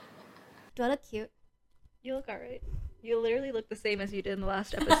Do I look cute? You look alright. You literally look the same as you did in the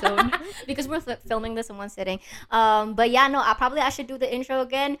last episode. Because we're filming this in one sitting. But yeah, no, I should do the intro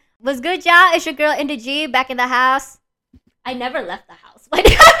again. What's good, y'all? It's your girl Inda G back in the house. I never left the house.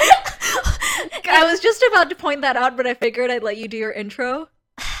 I was just about to point that out, but I figured I'd let you do your intro.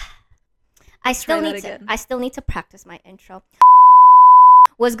 I still need to practice my intro.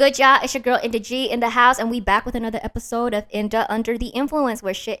 What's good, y'all? It's your girl Inda G in the house, and we back with another episode of Inda Under the Influence,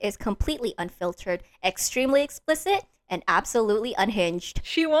 where shit is completely unfiltered, extremely explicit, and absolutely unhinged.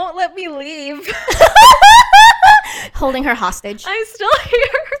 She won't let me leave. Holding her hostage. I'm still here.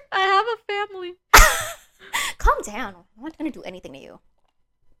 I have a family. Calm down. I'm not gonna do anything to you.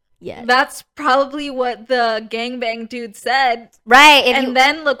 Yeah. That's probably what the gangbang dude said. Right.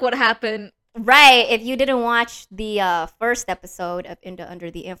 Then look what happened. Right. If you didn't watch the first episode of Inda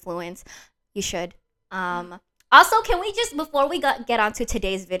Under the Influence, you should. Also, can we just, before we get onto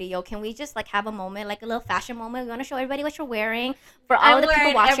today's video, can we just like have a moment, like a little fashion moment? We want to show everybody what you're wearing for all of the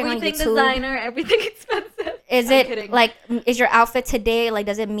people watching on YouTube. Everything designer, everything expensive. Is your outfit today, like,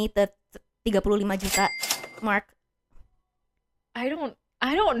 does it meet the 35 juta mark? I don't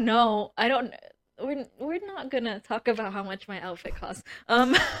know. We're not gonna talk about how much my outfit costs.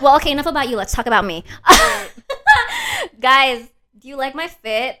 Well, okay, enough about you. Let's talk about me. Guys, do you like my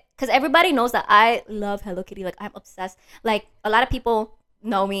fit? Because everybody knows that I love Hello Kitty. Like, I'm obsessed. Like, a lot of people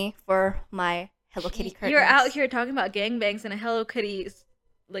know me for my Hello Kitty curtains. You're out here talking about gangbangs in a Hello Kitty,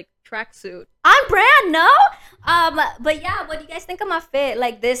 like, tracksuit. On brand, no? But yeah, what do you guys think of my fit?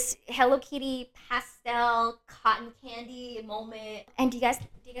 Like, this Hello Kitty pastel cotton candy moment. And do you guys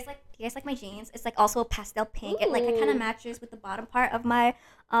like my jeans? It's like also a pastel pink. Ooh. It kind of matches with the bottom part of my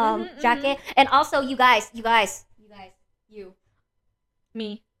jacket. And also, you guys,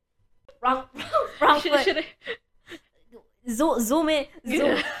 me. Wrong foot. Zoom in.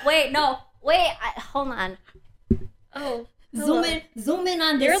 Wait, no. Wait, hold on. Oh. Zoom in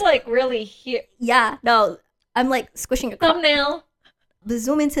on this. You're like really here. Yeah, no. I'm like squishing your thumbnail. But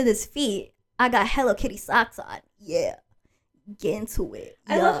zoom into this feet. I got Hello Kitty socks on. Yeah. Get into it.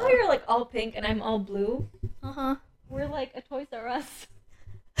 I love how you're like all pink and I'm all blue. Uh-huh. We're like a Toys R Us.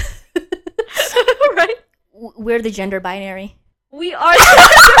 Right? We're the gender binary. We are the gender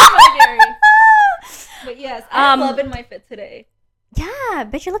binary. But yes, I'm loving my fit today. Yeah, I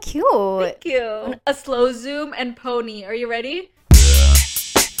bet you look cute. Thank you. A slow zoom and pony. Are you ready?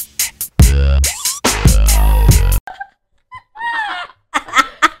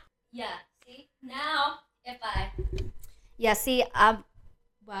 Yeah. See? Now,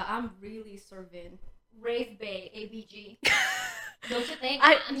 I'm really serving Rave Bay ABG. Don't you think?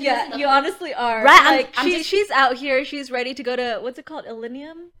 You honestly are. Right, like she's out here. She's ready to go to, what's it called?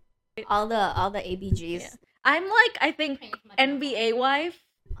 Illinium? All the ABGs. Yeah. I'm like, I think, NBA wife,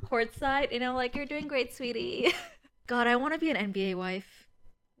 courtside, like, you're doing great, sweetie. God, I want to be an NBA wife.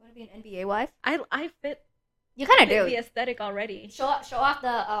 You want to be an NBA wife? I fit. You kind of do. The aesthetic already. Show off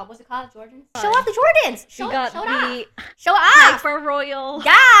the, what's it called, Jordans? Show off the Jordans! Show off! Show off! Hyper Royal.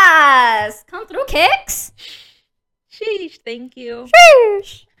 Yes! Come through, Kicks! Sheesh, thank you.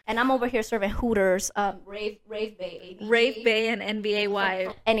 Sheesh! And I'm over here serving Hooters, Rave Bay ABG. Rave Bay and NBA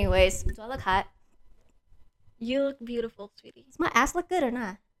wife. Anyways, do I look hot? You look beautiful, sweetie. Does my ass look good or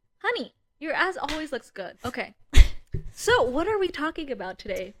not? Honey, your ass always looks good. Okay. So, what are we talking about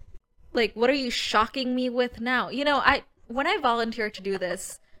today? Like, what are you shocking me with now? When I volunteered to do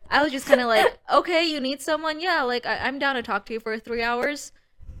this, I was just kind of like, okay, you need someone? Yeah, like, I'm down to talk to you for 3 hours.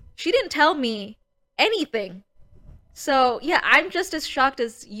 She didn't tell me anything. So, yeah, I'm just as shocked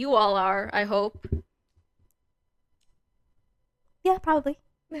as you all are, I hope. Yeah, probably.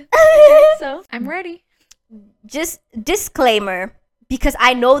 So, I'm ready. Just disclaimer, because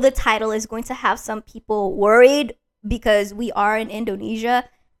I know the title is going to have some people worried because we are in Indonesia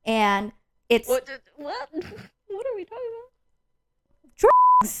and it's... What are we talking about?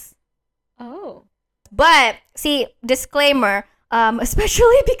 Drugs. Oh. But, see, disclaimer,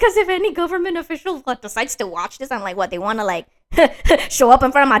 especially because if any government official decides to watch this, I'm like, what, they want to like show up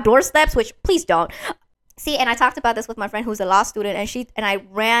in front of my doorsteps, which please don't. See, and I talked about this with my friend who's a law student, and I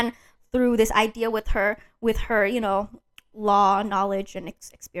ran through this idea with her, law knowledge and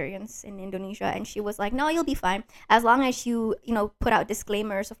experience in Indonesia, and she was like, no, you'll be fine as long as you put out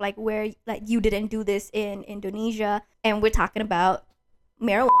disclaimers of like where like you didn't do this in Indonesia. And we're talking about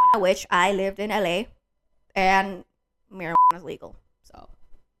marijuana, which I lived in LA and marijuana is legal. So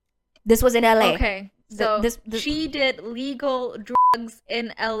this was in LA. Okay. So she did legal drugs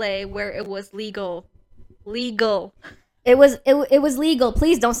in LA where it was legal. It was legal.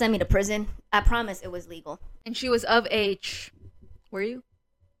 Please don't send me to prison. I promise it was legal. And she was of age. Were you?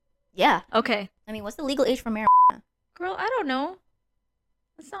 Yeah. Okay. I mean, what's the legal age for marijuana? Girl, I don't know.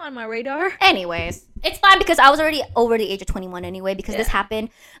 It's not on my radar. Anyways, it's fine because I was already over the age of 21 anyway because this happened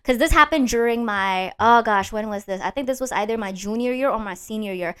during my, oh gosh, when was this? I think this was either my junior year or my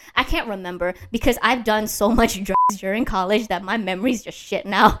senior year. I can't remember because I've done so much drugs during college that my memory's just shit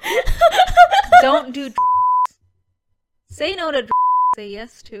now. Don't do drugs. Say no to drugs. Say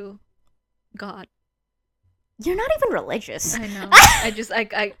yes to God. You're not even religious. I know.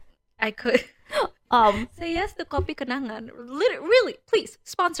 I could. Say yes to Kopi Kenangan. Really, please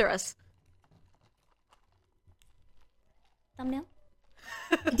sponsor us. Thumbnail.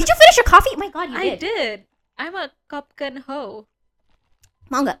 Did you finish your coffee? My God, you did. I did. I'm a Kopkan ho.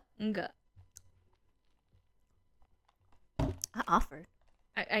 Manga. Enggak. I offered.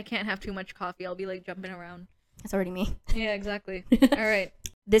 I can't have too much coffee. I'll be like jumping around. That's already me. Yeah, exactly. All right.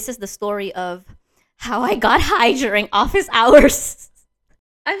 This is the story of how I got high during office hours.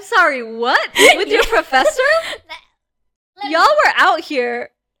 I'm sorry, what? With your professor? Y'all were out here.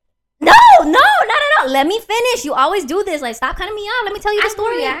 No. Let me finish. You always do this. Like, stop cutting me off. Let me tell you the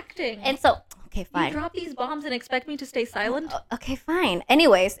story. I'm reacting. And so, okay, fine. You drop these bombs and expect me to stay silent? Okay, fine.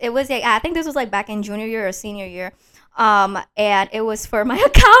 Anyways, it was, I think this was like back in junior year or senior year. And it was for my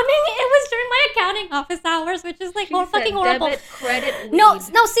accounting. It was during my accounting office hours, which is like fucking horrible. Debit, credit, weed. No,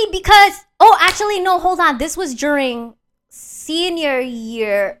 see, because, actually, no, hold on. This was during senior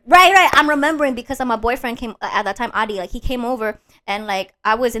year. Right. I'm remembering because my boyfriend came at that time, Adi, like he came over and like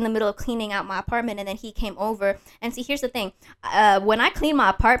I was in the middle of cleaning out my apartment and then he came over. And see, here's the thing. When I clean my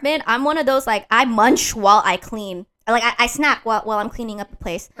apartment, I'm one of those, like, I munch while I clean. Like, I snack while I'm cleaning up the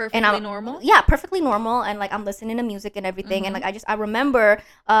place. Perfectly normal? Yeah, perfectly normal. And, like, I'm listening to music and everything. Mm-hmm. And, like, I remember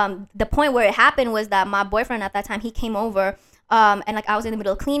the point where it happened was that my boyfriend at that time, he came over. And, like, I was in the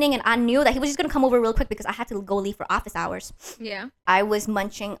middle of cleaning. And I knew that he was just going to come over real quick because I had to go leave for office hours. Yeah. I was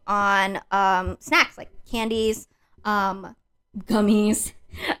munching on snacks, like candies, gummies.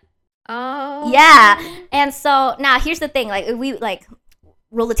 Oh. Yeah. And so, now, here's the thing. Like, we, like,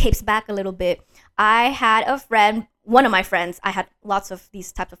 roll the tapes back a little bit. I had a friend, one of my friends, I had lots of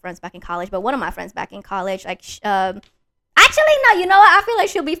these types of friends back in college, but one of my friends back in college, like, actually, no, you know what? I feel like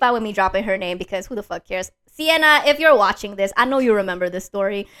she'll be fine with me dropping her name because who the fuck cares? Sienna, if you're watching this, I know you remember this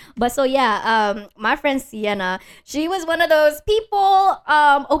story. But so, yeah, my friend Sienna, she was one of those people,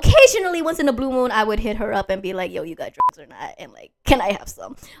 occasionally, once in a blue moon, I would hit her up and be like, yo, you got drugs or not? And, like, can I have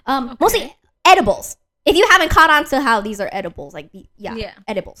some? Okay. Mostly edibles. If you haven't caught on to how these are edibles, like, yeah,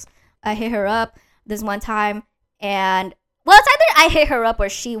 edibles. I hit her up this one time, and, well, it's either I hit her up or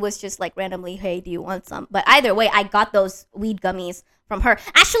she was just, like, randomly, hey, do you want some? But either way, I got those weed gummies from her.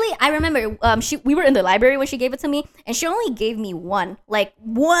 Actually, I remember we were in the library when she gave it to me, and she only gave me one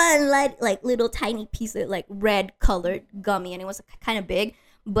little tiny piece of, like, red colored gummy, and it was kind of big.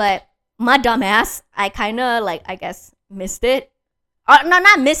 But my dumb ass, I kind of, like, I guess, missed it. No,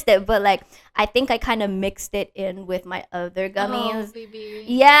 not missed it, but, like, I think I kind of mixed it in with my other gummies. Oh, baby.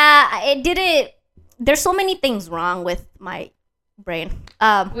 Yeah, it didn't. There's so many things wrong with my brain.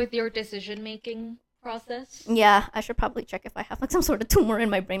 With your decision-making process? Yeah, I should probably check if I have, like, some sort of tumor in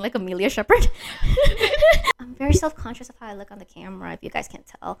my brain, like Amelia Shepherd. I'm very self-conscious of how I look on the camera, if you guys can't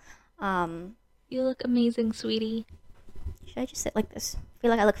tell. You look amazing, sweetie. Should I just sit like this? I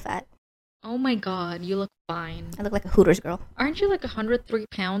feel like I look fat. Oh my god, you look fine. I look like a Hooters girl. Aren't you like 103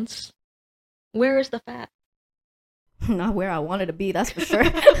 pounds? Where is the fat? Not where I wanted to be, that's for sure.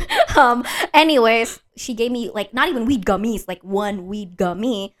 Anyways, she gave me, like, not even weed gummies, like one weed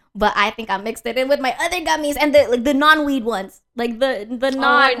gummy, but I think I mixed it in with my other gummies and the non-weed ones, like the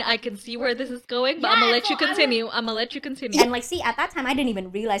non. Oh, I can see where this is going, but yeah, I'm gonna let you continue. I'm gonna let you continue. And, like, see, at that time I didn't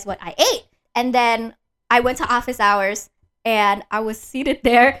even realize what I ate, and then I went to office hours and I was seated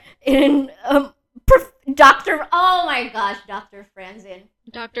there in Dr. Oh my gosh, Dr. Franzen.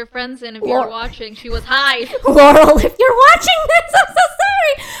 Dr. Franzen, if you're watching, she was high. Laurel, if you're watching this, I'm so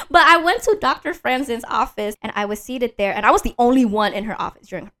sorry. But I went to Dr. Franzen's office and I was seated there and I was the only one in her office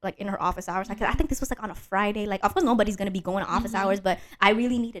during, like, in her office hours. Like, I think this was, like, on a Friday. Like, of course, nobody's going to be going to office hours, but I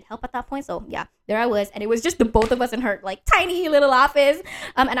really needed help at that point. So, yeah, there I was. And it was just the both of us in her, like, tiny little office.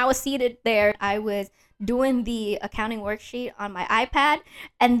 And I was seated there. I was doing the accounting worksheet on my iPad,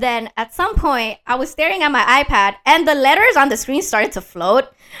 and then at some point I was staring at my iPad and the letters on the screen started to float,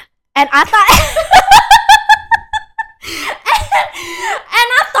 and I thought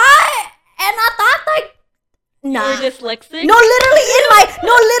and I thought like, nah. You're dyslexic? No, literally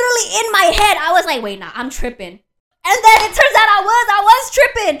in my head I was like, wait, nah, I'm tripping. And then it turns out I was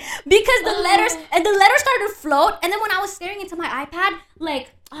tripping because the letters started to float, and then when I was staring into my iPad,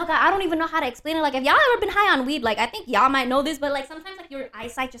 like, oh god, I don't even know how to explain it. Like if y'all ever been high on weed, like I think y'all might know this, but like sometimes like your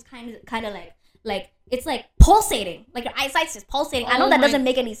eyesight just kind of like it's like pulsating. Like your eyesight's just pulsating. I know that doesn't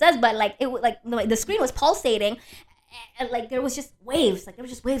make any sense, but like it like the screen was pulsating. And like there was just waves, like there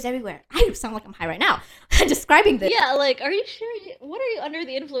was just waves everywhere. I sound like I'm high right now, describing this. Yeah, like are you sure? What are you under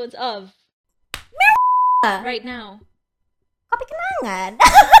the influence of? Marijuana. Right now. Kopi kenangan.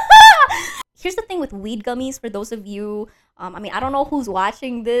 Here's the thing with weed gummies for those of you. I mean, I don't know who's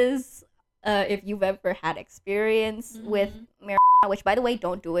watching this. If you've ever had experience with marijuana, which by the way,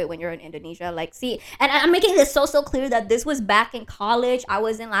 don't do it when you're in Indonesia. Like, see, and I'm making this so clear that this was back in college. I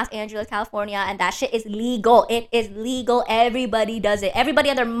was in Los Angeles, California, and that shit is legal. It is legal. Everybody does it. Everybody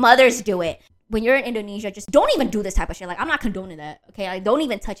and their mothers do it. When you're in Indonesia, just don't even do this type of shit. Like, I'm not condoning that. Okay, like, don't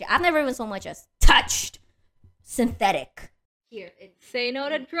even touch it. I've never even so much as touched synthetic. Here, say no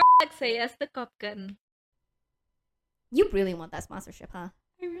to drugs. Say yes to Kopkan. You really want that sponsorship, huh?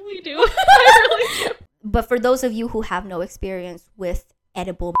 I really do. I really do. But for those of you who have no experience with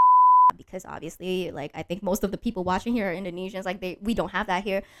edible, because obviously, like, I think most of the people watching here are Indonesians, like, we don't have that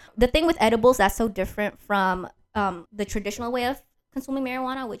here. The thing with edibles that's so different from the traditional way of consuming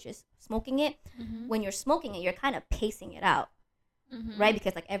marijuana, which is smoking it. When you're smoking it, you're kind of pacing it out, right?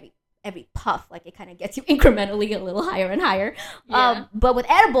 Because like every puff, like, it kind of gets you incrementally a little higher and higher. Yeah. But with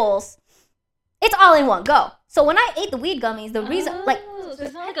edibles, it's all in one go. So when I ate the weed gummies, the reason, like, so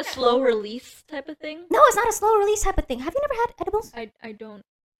it's not like a slow release type of thing? no, it's not a slow release type of thing. Have you never had edibles? I don't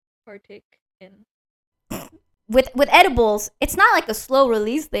partake in. With edibles, it's not like a slow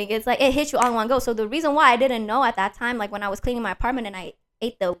release thing. It's like it hits you all in one go. So the reason why I didn't know at that time, like when I was cleaning my apartment and I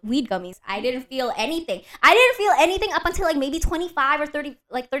ate the weed gummies, I didn't feel anything. I didn't feel anything up until like maybe 25 or 30,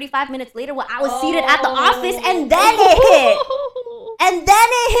 like 35 minutes later when I was seated at the office, and then it hit. And then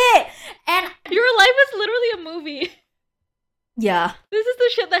it hit. And your life is literally a movie. yeah. This is the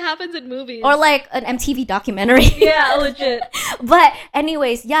shit that happens in movies. Or like an MTV documentary. Yeah, legit. But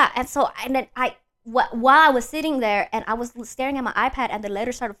anyways, yeah. And so, and then while I was sitting there and I was staring at my iPad and the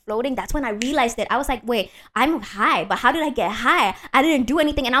letters started floating, that's when I realized it. I was like, wait, I'm high, but how did I get high? I didn't do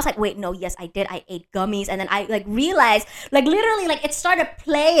anything. And I was like, wait, no, yes, I did. I ate gummies. And then I like realized, like literally, like it started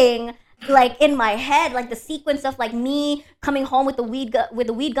playing like in my head, like the sequence of like me coming home with the weed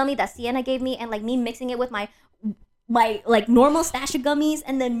gummy that Sienna gave me, and like me mixing it with my like normal stash of gummies,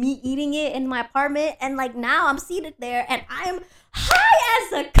 and then me eating it in my apartment. And like now I'm seated there and I'm high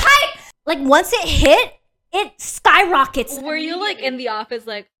as a kite. Like once it hit, it skyrockets. Were you like in the office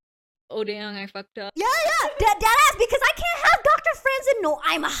like, oh dang, I fucked up? Yeah, dead ass, because I can't have Dr. Friends and know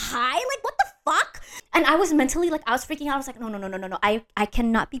I'm high. Like what the fuck? And I was mentally like, I was freaking out. I was like, no. I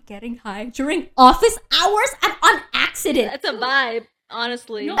cannot be getting high during office hours. I'm on accident. That's a vibe,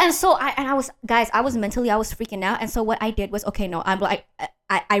 honestly. No. And so I was freaking out. And so what I did was, okay, no, I'm like,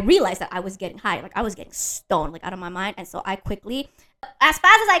 I realized that I was getting high. Like I was getting stoned, like out of my mind. And so I quickly, as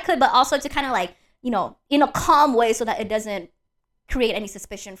fast as I could, but also to kind of like, you know, in a calm way so that it doesn't create any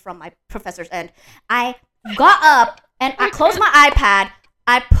suspicion from my professor's end, I got up and I closed my iPad.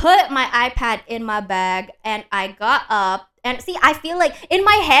 I put my iPad in my bag and I got up. And see, I feel like in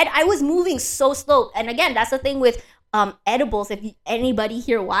my head, I was moving so slow. And again, that's the thing with edibles. If anybody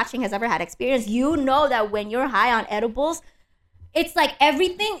here watching has ever had experience, you know that when you're high on edibles, it's like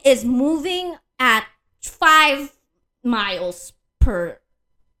everything is moving at 5 miles per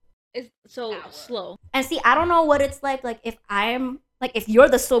It's so hour. slow. And see, I don't know what it's like if I'm like, if you're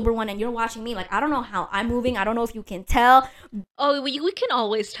the sober one and you're watching me, like I don't know how I'm moving. I don't know if you can tell. Oh, we can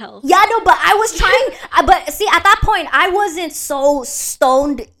always tell. Yeah, no, but I was trying. But see, at that point, I wasn't so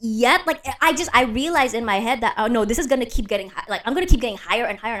stoned yet. Like I realized in my head that, oh no, this is gonna keep getting high. Like I'm gonna keep getting higher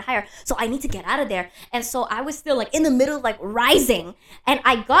and higher and higher. So I need to get out of there. And so I was still like in the middle, like rising. And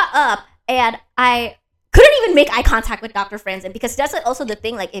I got up and I couldn't even make eye contact with Dr. Franzen, because that's also the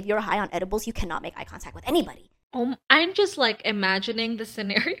thing. Like if you're high on edibles, you cannot make eye contact with anybody. Oh, I'm just like imagining the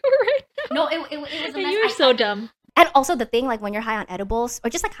scenario right now. No, it was a And mess. you were so dumb. And also the thing, like when you're high on edibles or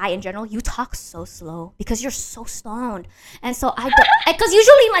just like high in general, you talk so slow because you're so stoned. And so because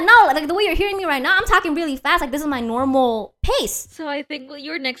usually like now, like the way you're hearing me right now, I'm talking really fast. Like this is my normal pace. So I think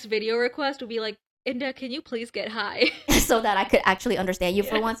your next video request would be like, Inda, can you please get high? So that I could actually understand you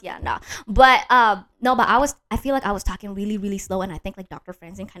for once. Yeah, no. But no, but I feel like I was talking really, really slow, and I think like Dr.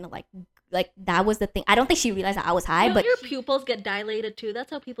 Franzen kind of like that was the thing. I don't think she realized that I was high, Don't but your pupils get dilated too? That's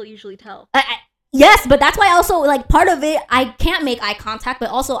how people usually tell. Yes, but that's why also like part of it, I can't make eye contact,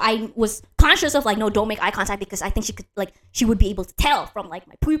 but also I was conscious of like, no, don't make eye contact, because I think she would be able to tell from like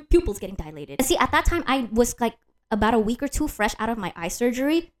my pupils getting dilated. And see, at that time I was like about a week or two fresh out of my eye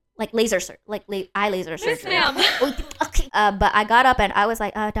surgery. eye laser surgery. ma'am. Okay. But I got up and I was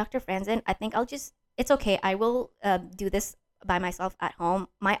like, Dr. Franzen, I think it's okay. I will do this by myself at home.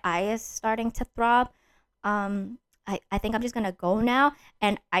 My eye is starting to throb. I think I'm just gonna go now.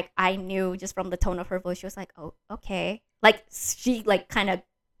 And I knew just from the tone of her voice, she was like, oh, okay. Like she like kind of.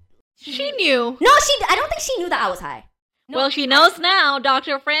 She knew. No, I don't think she knew that I was high. No, well, she knows now,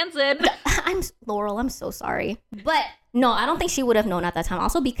 Dr. Franzen. I'm Laurel. I'm so sorry, but no, I don't think she would have known at that time.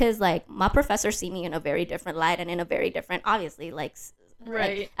 Also, because like my professors see me in a very different light and in a very different, obviously, like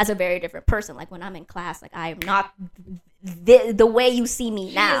as a very different person. Like when I'm in class, like I am not the way you see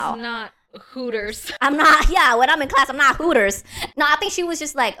me now. She is not Hooters. I'm not. Yeah, when I'm in class, I'm not Hooters. No, I think she was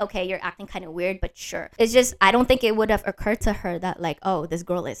just like, okay, you're acting kind of weird, but sure. It's just I don't think it would have occurred to her that like, oh, this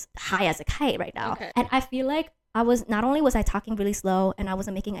girl is high as a kite right now. Okay. And I feel like. Not only was I talking really slow and I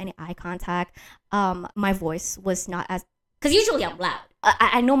wasn't making any eye contact, my voice was not as, because usually I'm loud.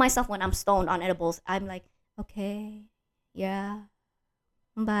 I know myself when I'm stoned on edibles. I'm like, okay, yeah,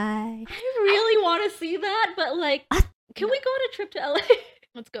 bye. I really want to see that, but like, can we go on a trip to LA?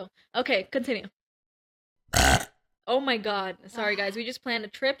 Let's go. Okay, continue. Oh my god. Sorry guys, we just planned a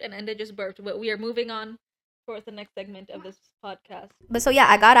trip and Enda just burped, but we are moving on towards the next segment of this podcast. But so yeah,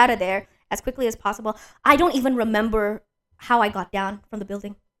 I got out of there as quickly as possible. I don't even remember how I got down from the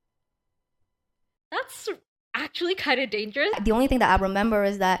building. That's actually kind of dangerous. The only thing that I remember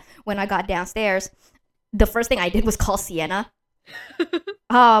is that when I got downstairs, the first thing I did was call Sienna.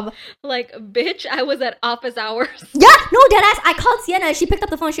 Like, bitch, I was at office hours. Yeah, no, deadass. I called Sienna and she picked up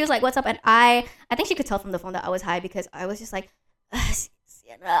the phone. She was like, what's up? And I think she could tell from the phone that I was high because I was just like,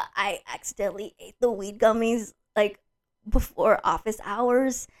 Sienna, I accidentally ate the weed gummies like before office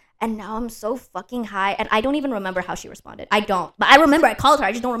hours and now I'm so fucking high. And I don't even remember how she responded. I don't. But I remember I called her.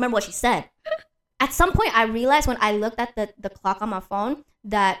 I just don't remember what she said. At some point, I realized when I looked at the clock on my phone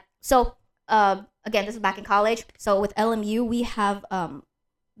that, so, again, this is back in college. So with LMU, we have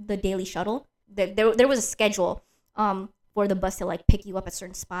the daily shuttle. There was a schedule for the bus to like pick you up at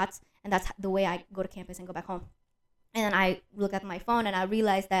certain spots. And that's the way I go to campus and go back home. And then I look at my phone and I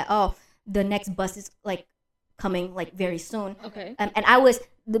realized that, oh, the next bus is like coming like very soon. Okay. And I was,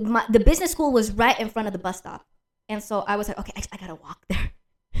 the business school was right in front of the bus stop. And so I was like, okay, I gotta walk there.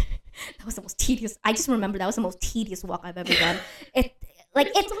 That was the most tedious. I just remember that was the most tedious walk I've ever done. It's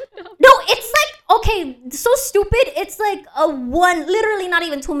like, okay, so stupid. It's like literally not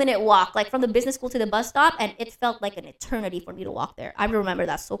even 2-minute walk, like from the business school to the bus stop. And it felt like an eternity for me to walk there. I remember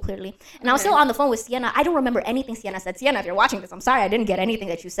that so clearly. And I was still on the phone with Sienna. I don't remember anything Sienna said. Sienna, if you're watching this, I'm sorry. I didn't get anything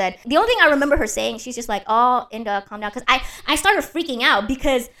that you said. The only thing I remember her saying, she's just like, oh, Inda, calm down. Because I started freaking out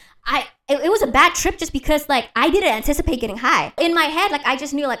because it was a bad trip just because like I didn't anticipate getting high. In my head, like I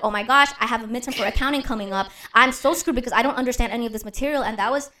just knew like, oh my gosh, I have a midterm for accounting coming up. I'm so screwed because I don't understand any of this material. And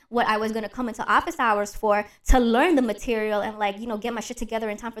that was what I was going to come into office hours for, to learn the material and like, you know, get my shit together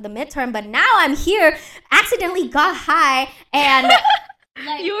in time for the midterm. But now I'm here, accidentally got high and...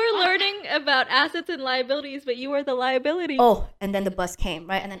 Like, you were learning about assets and liabilities, but you were the liability. Oh, and then the bus came,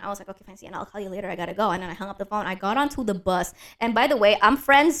 right? And then I was like, okay, fancy, and I'll call you later. I gotta go. And then I hung up the phone. I got onto the bus. And by the way, I'm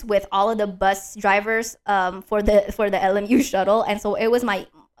friends with all of the bus drivers for the LMU shuttle. And so it was my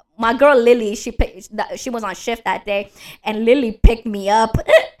girl Lily. She was on shift that day, and Lily picked me up.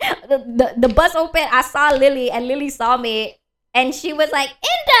 the bus opened. I saw Lily, and Lily saw me, and she was like,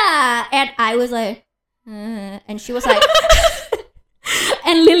 Inda, and I was like, and she was like.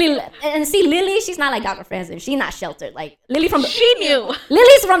 And Lily, she's not like Dr. Franzen. She's not sheltered. Like Lily she knew.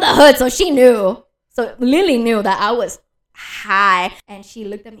 Lily's from the hood, so she knew. So Lily knew that I was high, and she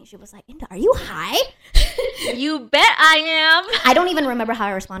looked at me. She was like, Inda, are you high? You bet I am. I don't even remember how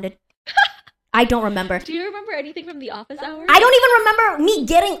I responded. I don't remember. Do you remember anything from the office hours? I don't even remember me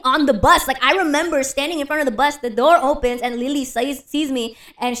getting on the bus. Like, I remember standing in front of the bus, the door opens, and Lily sees me,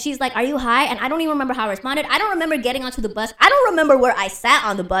 and she's like, are you high? And I don't even remember how I responded. I don't remember getting onto the bus. I don't remember where I sat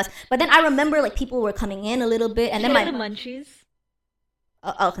on the bus. But then I remember, like, people were coming in a little bit, and then the munchies.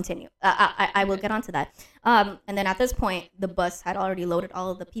 I'll continue. I will get onto that. And then at this point, the bus had already loaded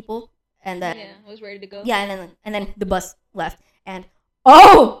all of the people, and then... Yeah, I was ready to go. Yeah, and then the bus left, and...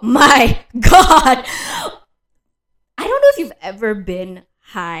 Oh my God. I don't know if you've ever been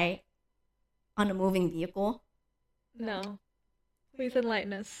high on a moving vehicle. No. Please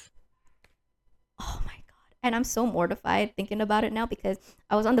enlighten us. Oh my God. And I'm so mortified thinking about it now because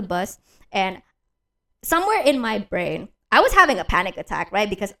I was on the bus and somewhere in my brain, I was having a panic attack, right?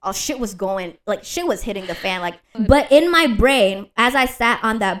 Because shit was going, like shit was hitting the fan. Like, but in my brain, as I sat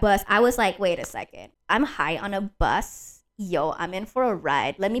on that bus, I was like, wait a second. I'm high on a bus. Yo, I'm in for a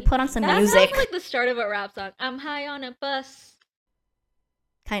ride. Let me put on some music. That sounds like the start of a rap song. I'm high on a bus.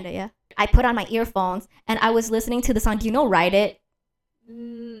 Kinda, yeah. I put on my earphones and I was listening to the song. Do you know Ride It?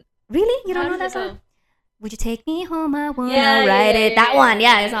 Really? You don't know that song? Would you take me home? I wanna ride it. That one,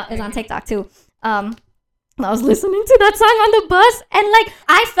 it's on TikTok too. I was listening to that song on the bus, and like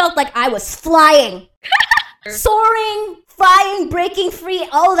I felt like I was flying, soaring, flying, breaking free,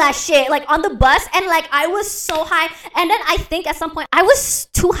 all that shit, like on the bus, and like I was so high. And then I think at some point I was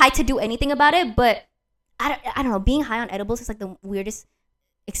too high to do anything about it, but I don't know. Being high on edibles is like the weirdest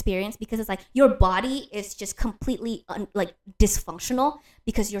experience because it's like your body is just completely like dysfunctional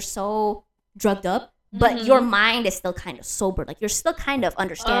because you're so drugged up, but your mind is still kind of sober. Like you're still kind of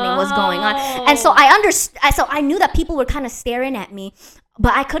understanding what's going on. And so I knew that people were kind of staring at me,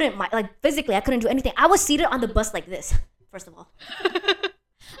 but I couldn't, like physically, I couldn't do anything. I was seated on the bus like this, first of all.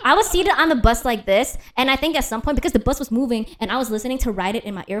 I was seated on the bus like this, and I think at some point, because the bus was moving and I was listening to Ride It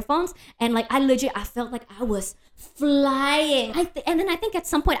in my earphones, and like I felt like I was flying. And then I think at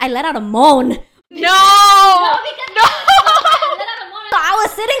some point I let out a moan. No! So I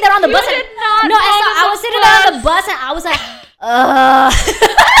was sitting there on the bus. I was sitting there on the bus and I was like,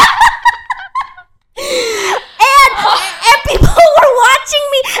 and people were watching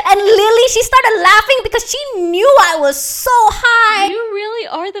me, and Lily, she started laughing because she knew I was so high. You really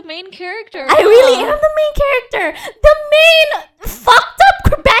are the main character. I really am the main character. The main fucked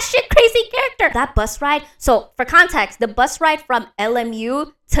up, batshit crazy character. That bus ride, so for context, the bus ride from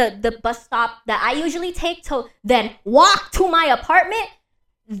LMU to the bus stop that I usually take to then walk to my apartment,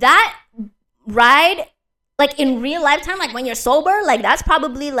 that ride, like in real lifetime, like when you're sober, like that's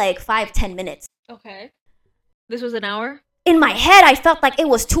probably like 5-10 minutes. Okay. This was an hour? In my head, I felt like it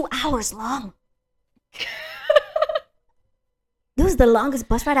was 2 hours long. This was the longest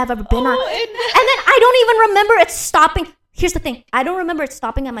bus ride I've ever been on. And then I don't even remember it stopping. Here's the thing. I don't remember it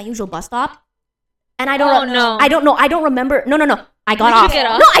stopping at my usual bus stop. And I don't I don't remember. No. I got off.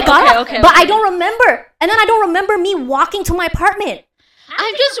 No, I got off. But I don't remember. And then I don't remember me walking to my apartment.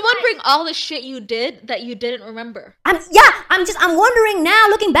 I'm just wondering all the shit you did that you didn't remember. I'm wondering now,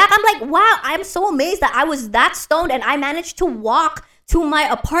 looking back, I'm like, wow, I'm so amazed that I was that stoned and I managed to walk to my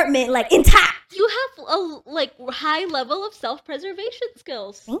apartment like intact. You have a like high level of self-preservation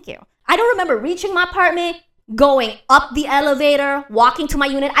skills. Thank you. I don't remember reaching my apartment, going up the elevator, walking to my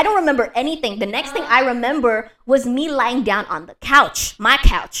unit. I don't remember anything. The next thing I remember was me lying down on the couch, my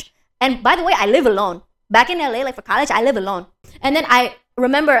couch. And by the way, I live alone. Back in LA, like for college, I live alone. And then I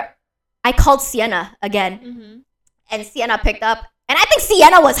remember I called Sienna again, and Sienna picked up. And I think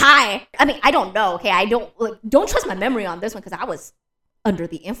Sienna was high. I mean, I don't know. Okay, I don't trust my memory on this one because I was under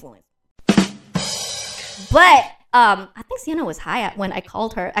the influence. But I think Sienna was high when I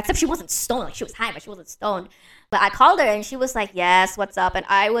called her. Except she wasn't stoned. Like she was high, but she wasn't stoned. But I called her and she was like, "Yes, what's up?" And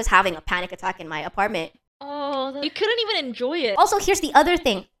I was having a panic attack in my apartment. Oh, you couldn't even enjoy it. Also, here's the other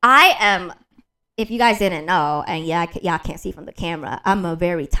thing. I am. If you guys didn't know, and y'all can't see from the camera, I'm a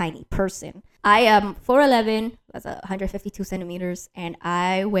very tiny person. I am 4'11", that's 152 centimeters, and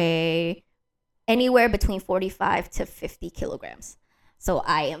I weigh anywhere between 45 to 50 kilograms. So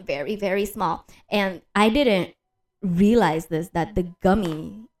I am very, very small. And I didn't realize that the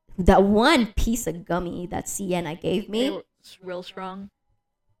gummy, that one piece of gummy that Sienna gave me. It was real strong.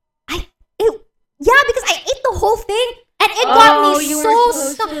 Because I ate the whole thing. And it got me so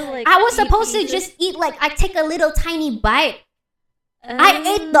stoned. I was supposed to just eat, like, I take a little tiny bite.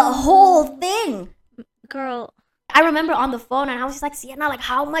 I ate the whole thing. Girl. I remember on the phone and I was just like, Sienna, like,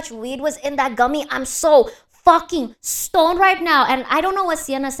 how much weed was in that gummy? I'm so fucking stoned right now. And I don't know what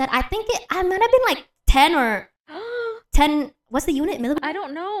Sienna said. I think I might have been like 10 or 10. What's the unit? I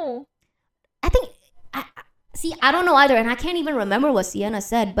don't know. I think, I don't know either. And I can't even remember what Sienna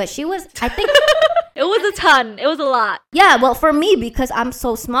said. But she was, I think... It was a ton. It was a lot. Yeah, well, for me, because I'm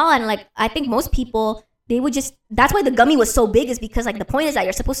so small and, like, I think most people, they would just... That's why the gummy was so big, is because, like, the point is that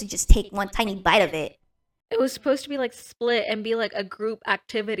you're supposed to just take one tiny bite of it. It was supposed to be, like, split and be, like, a group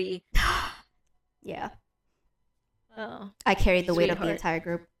activity. Yeah. Oh. I carried the weight of the entire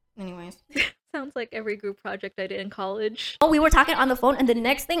group. Anyways. Sounds like every group project I did in college. Oh, we were talking on the phone, and the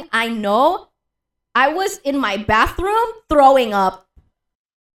next thing I know, I was in my bathroom throwing up.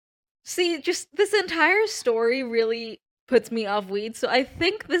 See, just this entire story really puts me off weed. So I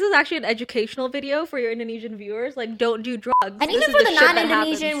think this is actually an educational video for your Indonesian viewers. Like, don't do drugs. And even for the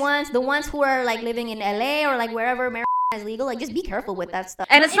non-Indonesian ones, the ones who are like living in LA or like wherever marijuana is legal, like just be careful with that stuff.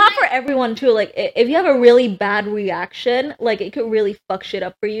 And it's not for everyone too. Like, if you have a really bad reaction, like it could really fuck shit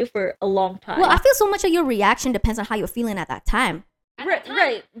up for you for a long time. Well, I feel so much of your reaction depends on how you're feeling at that time.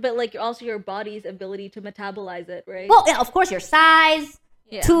 Right. But like also your body's ability to metabolize it, right? Well, yeah, of course, your size.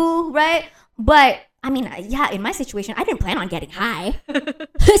 Yeah. Too, right? But I mean, yeah, in my situation, I didn't plan on getting high.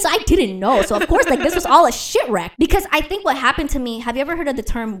 So I didn't know. So of course, like this was all a shit wreck. Because I think what happened to me, have you ever heard of the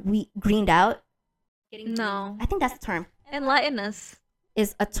term we greened out? No. I think that's the term. Enlighten us.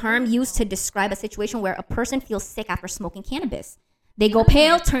 Is a term used to describe a situation where a person feels sick after smoking cannabis. They go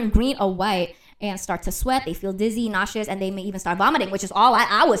pale, turn green or white, and start to sweat. They feel dizzy, nauseous, and they may even start vomiting, which is all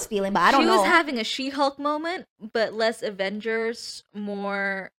I was feeling, but I don't know. She was having a She-Hulk moment, but less Avengers,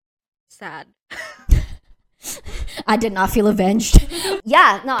 more sad. I did not feel avenged.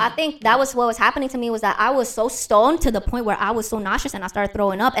 Yeah, no, I think that was what was happening to me, was that I was so stoned to the point where I was so nauseous and I started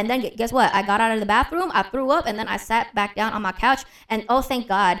throwing up. And then guess what? I got out of the bathroom, I threw up, and then I sat back down on my couch. And oh, thank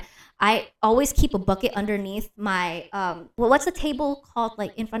God, I always keep a bucket underneath my what's the table called,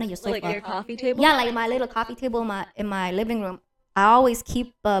 like in front of your sofa? Like your coffee table? Yeah, like my little coffee table in my living room. I always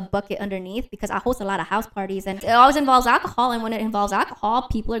keep a bucket underneath because I host a lot of house parties and it always involves alcohol. And when it involves alcohol,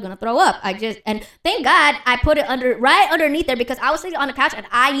 people are going to throw up. And thank God I put it right underneath there, because I was sitting on the couch and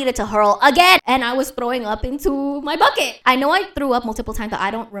I needed to hurl again. And I was throwing up into my bucket. I know I threw up multiple times, but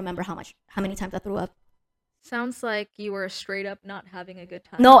I don't remember how many times I threw up. Sounds like you were straight up not having a good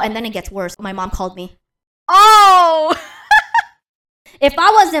time. No, and then it gets worse. My mom called me. Oh! If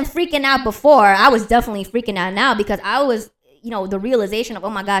I wasn't freaking out before, I was definitely freaking out now, because I was, the realization of,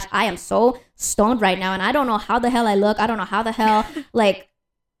 oh my gosh, I am so stoned right now and I don't know how the hell I look. I don't know how the hell, like,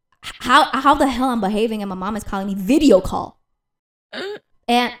 how the hell I'm behaving, and my mom is calling me video call. But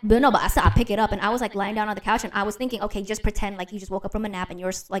I said, I pick it up, and I was like lying down on the couch, and I was thinking, okay, just pretend like you just woke up from a nap and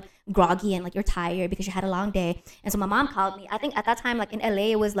you're like groggy and like you're tired because you had a long day. And so my mom called me. I think at that time, like in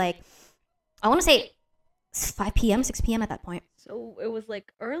LA, it was like, I want to say 5 p.m., 6 p.m. at that point. So it was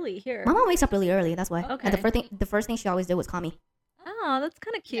like early here. My mom wakes up really early, that's why. Okay. And the first thing she always did was call me. Oh, that's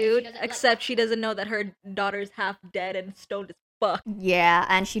kind of cute. Except she doesn't know that her daughter's half dead and stoned as fuck. Yeah,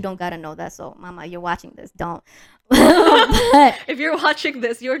 and she don't gotta know that. So, Mama, you're watching this, don't. If you're watching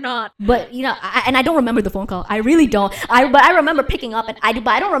this, you're not. But I don't remember the phone call. I really don't. But I remember picking up, and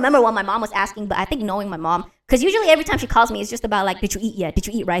but I don't remember what my mom was asking. But I think knowing my mom, because usually every time she calls me, it's just about like, did you eat yet? Did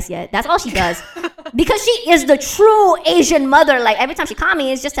you eat rice yet? That's all she does. Because she is the true Asian mother. Like every time she calls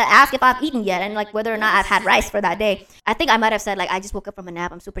me, it's just to ask if I've eaten yet and like whether or not I've had rice for that day. I think I might have said like, I just woke up from a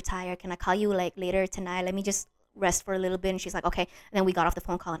nap. I'm super tired. Can I call you like later tonight? Let me just rest for a little bit. And she's like, okay. And then we got off the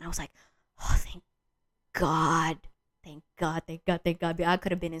phone call, and I was like, oh, thank God. Thank God. I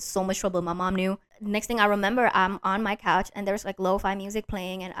could have been in so much trouble. My mom knew. Next thing I remember, I'm on my couch and there's like lo-fi music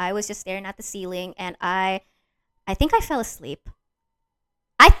playing, and I was just staring at the ceiling, and I think I fell asleep.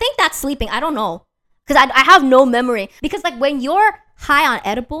 I think that's sleeping. I don't know. Because I have no memory. Because like when you're high on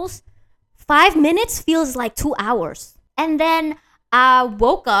edibles, 5 minutes feels like 2 hours. And then I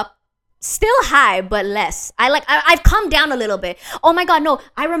woke up still high, but less. I've come down a little bit. Oh my God, no.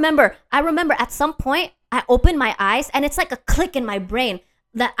 I remember at some point I opened my eyes, and it's like a click in my brain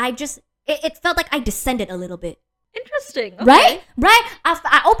that it felt like I descended a little bit. Interesting. Okay. Right?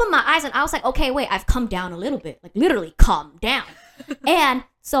 I opened my eyes and I was like, okay, wait, I've come down a little bit. Like literally come down. and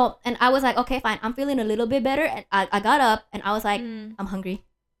I was like, okay, fine. I'm feeling a little bit better. And I got up and I was like, I'm hungry.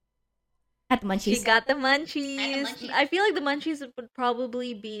 Had the munchies. She got the munchies. I feel like the munchies would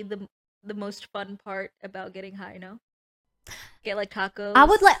probably be the most fun part about getting high, no? Get like tacos.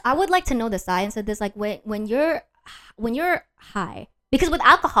 I would like to know the science of this. Like when you're high, because with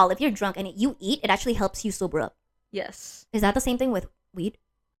alcohol, if you're drunk and you eat, it actually helps you sober up. Yes. Is that the same thing with weed?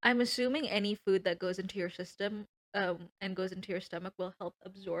 I'm assuming any food that goes into your system and goes into your stomach will help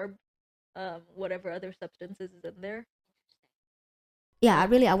absorb whatever other substances is in there. Yeah,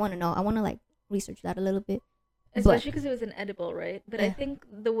 I want to know. I want to like research that a little bit. Especially because it was an edible, right? But yeah. I think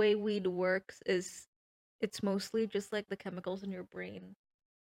the way weed works is it's mostly just like the chemicals in your brain.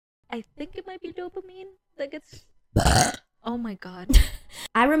 I think it might be dopamine that gets... Oh my God.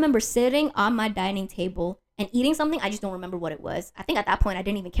 I remember sitting on my dining table and eating something. I just don't remember what it was. I think at that point I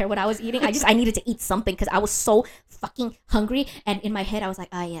didn't even care what I was eating. I needed to eat something because I was so fucking hungry. And in my head I was like,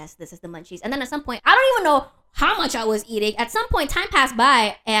 ah, yes, this is the munchies. And then at some point, I don't even know how much I was eating. At some point, time passed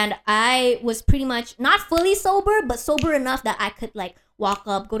by and I was pretty much not fully sober, but sober enough that I could like walk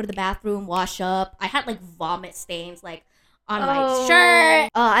up, go to the bathroom, wash up. I had like vomit stains like on my shirt.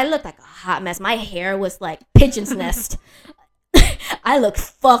 I looked like a hot mess. My hair was like pigeon's nest. I looked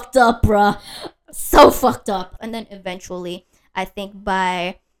fucked up, bruh. So fucked up. And then eventually, I think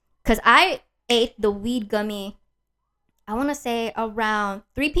because I ate the weed gummy, I want to say around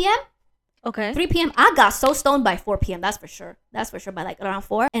 3 p.m. Okay. 3 p.m. I got so stoned by 4 p.m. That's for sure. By like around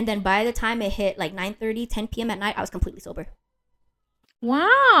 4. And then by the time it hit like 9:30, 10 p.m. at night, I was completely sober.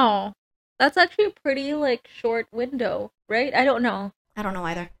 Wow. That's actually a pretty like short window, right? I don't know. I don't know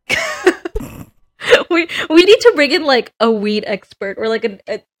either. we need to bring in like a weed expert or like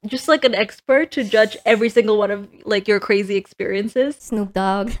just like an expert to judge every single one of like your crazy experiences. Snoop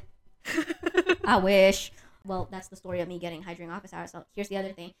Dogg. I wish. Well, that's the story of me getting high during office hours. So here's the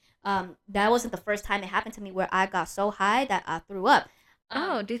other thing. That wasn't the first time it happened to me where I got so high that I threw up.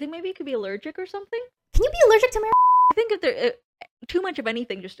 Do you think maybe you could be allergic or something? Can you be allergic to marijuana? I think if too much of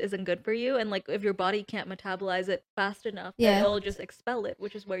anything just isn't good for you, and like if your body can't metabolize it fast enough, then it'll just expel it,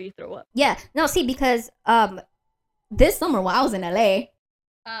 which is where you throw up. Yeah. No, see, because this summer while I was in LA,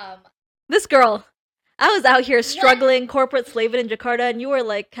 this girl, I was out here struggling, corporate slaving in Jakarta, and you were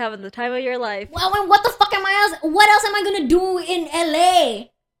like having the time of your life. Well, and what the fuck am I else? What else am I gonna do in LA?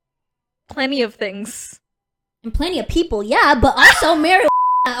 Plenty of things. And plenty of people, yeah, but also marijuana.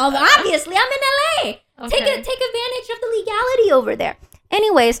 Obviously, I'm in LA. Okay. Take advantage of the legality over there.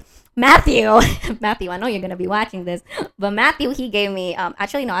 Anyways, Matthew, I know you're gonna be watching this, but Matthew, he gave me.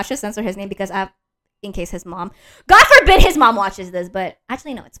 Actually, no, I should censor his name because in case his mom, God forbid, his mom watches this. But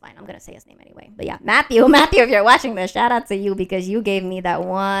actually, no, it's fine. I'm gonna say his name anyway. But yeah, Matthew, if you're watching this, shout out to you because you gave me that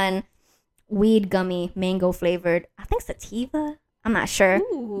one weed gummy, mango flavored. I think sativa. I'm not sure,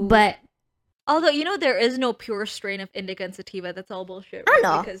 but. Although, you know, there is no pure strain of indica and sativa. That's all bullshit. Right?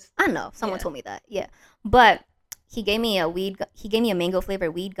 I know. Someone told me that. Yeah. But he gave me a mango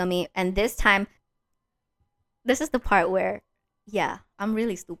flavored weed gummy. And this time, this is the part where, yeah, I'm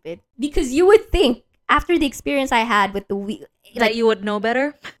really stupid. Because you would think, after the experience I had with the weed. That you would know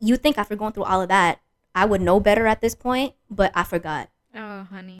better? You think after going through all of that, I would know better at this point. But I forgot. Oh,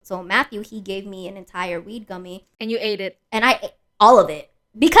 honey. So Matthew, he gave me an entire weed gummy. And you ate it. And I ate all of it.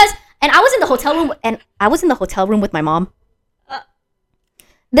 Because, and I was in the hotel room with my mom.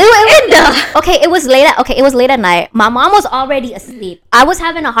 It was late at night. My mom was already asleep. I was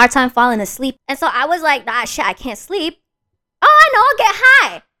having a hard time falling asleep. And so I was like, shit, I can't sleep. Oh, I know, I'll get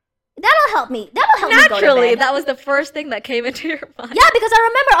high. That'll help me. Naturally, that was the first thing that came into your mind. Yeah, because I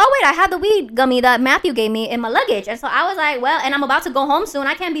remember, I had the weed gummy that Matthew gave me in my luggage. And so I was like, well, and I'm about to go home soon.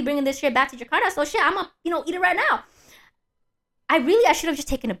 I can't be bringing this shit back to Jakarta. So shit, I'm going to, eat it right now. I should have just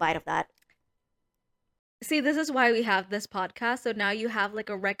taken a bite of that. See, this is why we have this podcast. So now you have like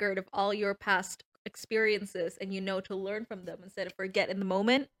a record of all your past experiences and you know to learn from them instead of forget in the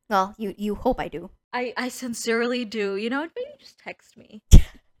moment. Well, you hope I do. I sincerely do. You know, maybe just text me.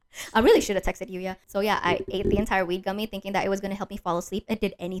 I really should have texted you, yeah. So yeah, I ate the entire weed gummy thinking that it was going to help me fall asleep. It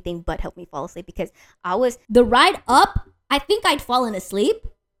did anything but help me fall asleep because the ride up, I think I'd fallen asleep.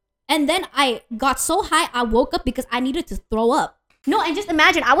 And then I got so high, I woke up because I needed to throw up. No, and just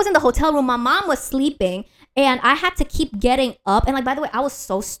imagine, I was in the hotel room, my mom was sleeping, and I had to keep getting up. And like, by the way, I was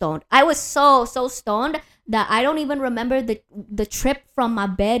so stoned. I was so stoned that I don't even remember the trip from my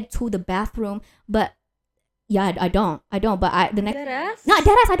bed to the bathroom. But yeah, I don't. But the next, deadass? Not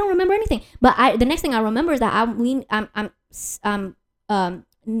deadass. I don't remember anything. But the next thing I remember is that I'm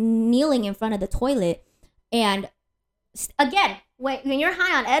kneeling in front of the toilet, and again, when you're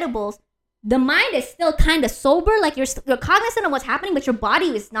high on edibles, the mind is still kind of sober, like you're cognizant of what's happening, but your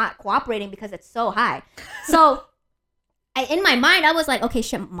body is not cooperating because it's so high. So in my mind, I was like, okay,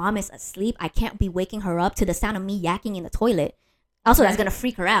 shit, mom is asleep. I can't be waking her up to the sound of me yakking in the toilet. Also, that's going to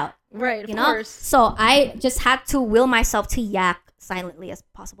freak her out. Right, of course. So I just had to will myself to yak silently as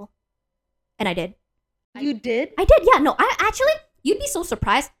possible. And I did. You did? I did, yeah. No, I actually, you'd be so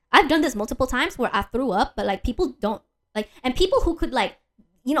surprised. I've done this multiple times where I threw up, but like people don't, like, and people who could like,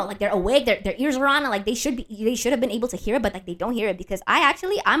 like they're awake, their ears are on, and like they should have been able to hear it, but like they don't hear it because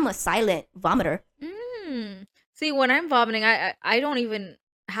I'm a silent vomiter. See, when I'm vomiting, I don't even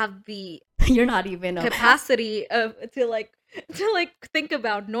have the you're not even capacity to think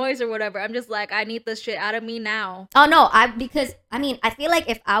about noise or whatever. I'm just like, I need this shit out of me now. Oh no, I feel like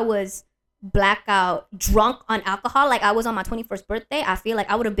if I was blackout drunk on alcohol, like I was on my 21st birthday, I feel like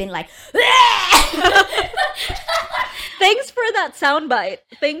I would have been like Thanks for that soundbite.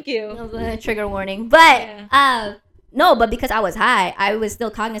 Thank you. Trigger warning. But no, but because I was high, I was still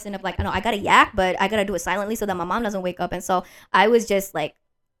cognizant of like, I gotta yak, but I gotta do it silently so that my mom doesn't wake up. And so I was just like,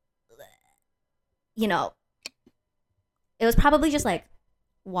 it was probably just like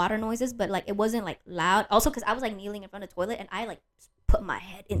water noises, but like it wasn't like loud. Also, because I was like kneeling in front of the toilet and I like put my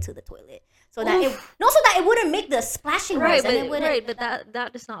head into the toilet so that it wouldn't make the splashing noise. But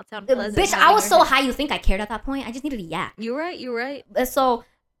that does not sound pleasant. Bitch, I was so high. You think I cared at that point? I just needed to yak. You're right. So,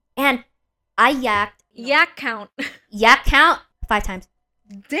 and I yacked. Yak count. Yak count 5 times.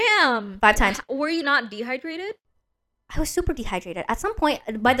 Damn. 5 times. Were you not dehydrated? I was super dehydrated. At some point,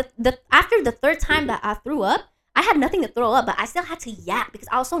 by after the 3rd time that I threw up, I had nothing to throw up, but I still had to yak because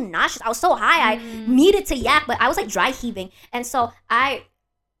I was so nauseous. I was so high. I needed to yak, but I was like dry heaving. And so I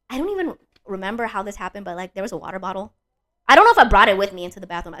don't even remember how this happened, but like there was a water bottle. I don't know if I brought it with me into the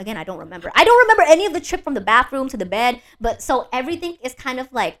bathroom. Again, I don't remember. I don't remember any of the trip from the bathroom to the bed, but so everything is kind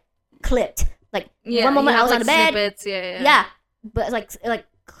of like clipped. Like one moment I was on the bed. Snippets. Yeah. But like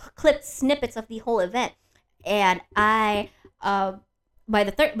clipped snippets of the whole event. And I but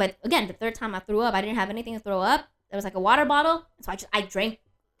the third time I threw up, I didn't have anything to throw up. There was like a water bottle, so I drank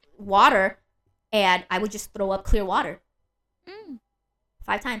water, and I would just throw up clear water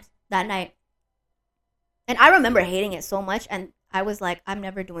 5 times that night. And I remember hating it so much, and I was like, I'm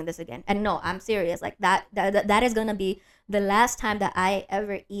never doing this again. And no, I'm serious. Like that is gonna be the last time that I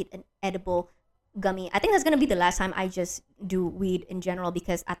ever eat an edible gummy. I think that's gonna be the last time I just do weed in general,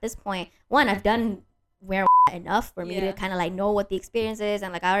 because at this point, one, I've done marijuana enough for me to kind of like know what the experience is,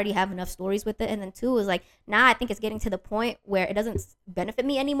 and like I already have enough stories with it. And then two is like, now I think it's getting to the point where it doesn't benefit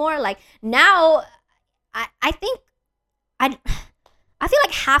me anymore. Like now I think I feel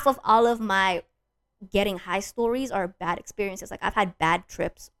like half of all of my getting high stories are bad experiences. Like I've had bad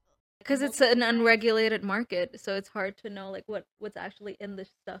trips because it's an unregulated market, so it's hard to know like what's actually in this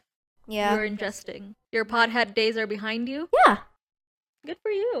stuff you're ingesting. Your pothead days are behind you. Yeah, good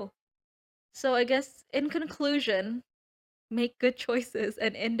for you. So I guess in conclusion, make good choices,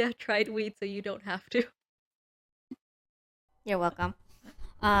 and Inda tried weed so you don't have to. You're welcome.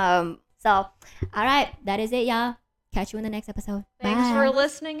 So all right, that is it, y'all. Catch you in the next episode. Thanks Bye. for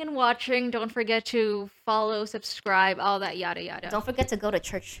listening and watching. Don't forget to follow, subscribe, all that yada yada. Don't forget to go to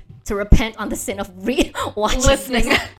church to repent on the sin of watching listening.